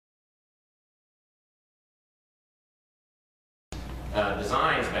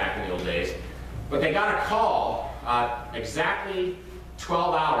designs back in the old days. But they got a call exactly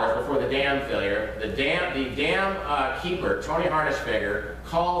 12 hours before the dam failure. The dam keeper, Tony Harnischfeger,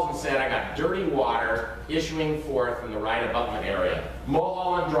 calls and said, I got dirty water issuing forth from the right abutment area.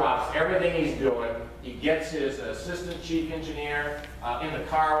 Mulholland drops everything he's doing. He gets his assistant chief engineer in the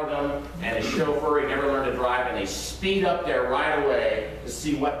car with him and his chauffeur. He never learned to drive, and they speed up there right away to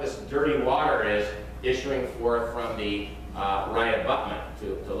see what this dirty water is issuing forth from the right abutment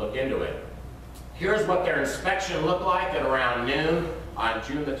to look into it. Here's what their inspection looked like at around noon on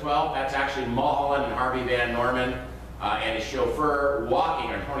June the 12th. That's actually Mulholland and Harvey Van Norman and his chauffeur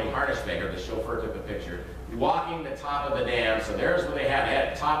walking, or Tony Harnischfeger, the chauffeur took the picture, walking the top of the dam. So there's what they had. They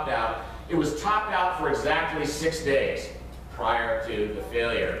had it topped out. It was topped out for exactly 6 days prior to the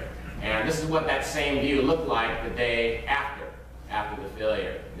failure. And this is what that same view looked like the day after the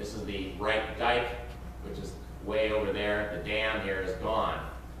failure. This is the right dike, which is way over there. The dam here is gone.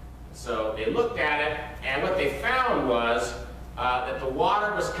 So they looked at it, and what they found was that the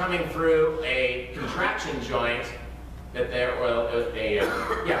water was coming through a contraction joint that there was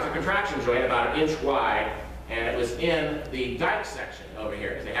it's a contraction joint about 1 inch wide, and it was in the dike section over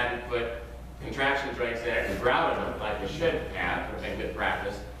here because they hadn't put contraction joints in it and grouted them like they should have, which would be good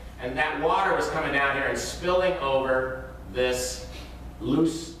practice. And that water was coming down here and spilling over this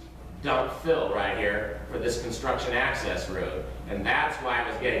loose dump fill right here for this construction access road. And that's why it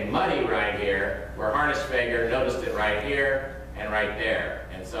was getting muddy right here, where Harnischfeger noticed it right here and right there.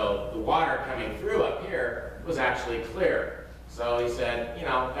 And so the water coming through up here was actually clear. So he said, you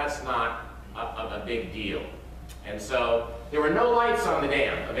know, that's not a big deal. And so there were no lights on the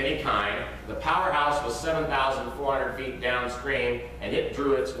dam of any kind. The powerhouse was 7,400 feet downstream, and it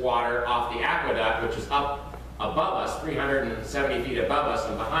drew its water off the aqueduct, which is up above us, 370 feet above us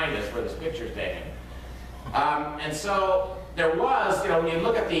and behind us where this picture's taken. And so there was, you know, when you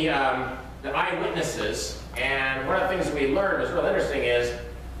look at the eyewitnesses, and one of the things that we learned was real interesting is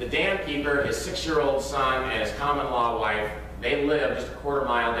the dam keeper, his 6-year-old son, and his common-law wife, they lived just a quarter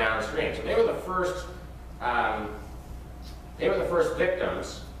mile downstream. So they were the first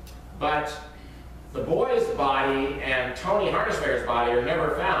victims, but the boy's body and Tony Harnischfeger's body are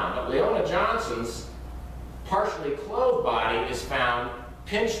never found. But Leona Johnson's partially clothed body is found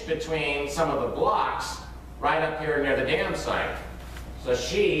pinched between some of the blocks right up here near the dam site. So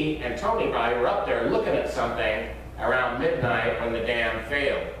she and Tony probably were up there looking at something around midnight when the dam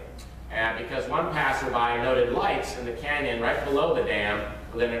failed. And because one passerby noted lights in the canyon right below the dam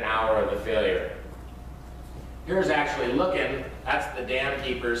within an hour of the failure. Here's actually looking, that's the dam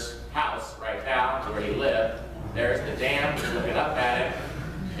keeper's house right now, where he lived. There's the dam, looking up at it.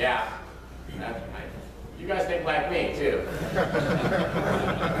 Yeah, you guys think like me too.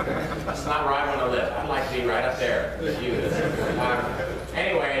 That's not where I want to live. I'd like to be right up there with you.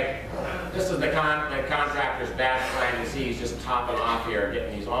 Anyway, this is the contractor's back plan. You see he's just topping off here,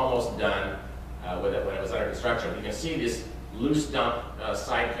 he's almost done with it when it was under construction. You can see this loose dump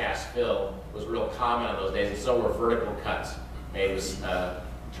side cast fill was real common in those days, and so were vertical cuts made with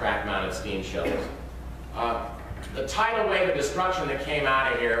track-mounted steam shovels. The tidal wave of destruction that came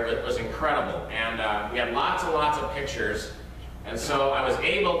out of here was incredible, and we had lots and lots of pictures, and so I was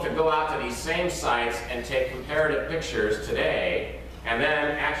able to go out to these same sites and take comparative pictures today, and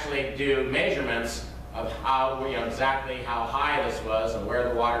then actually do measurements of how, you know, exactly how high this was and where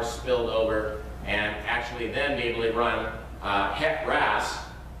the water spilled over, and actually then be able to run HEC RAS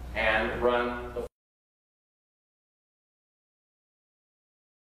and run the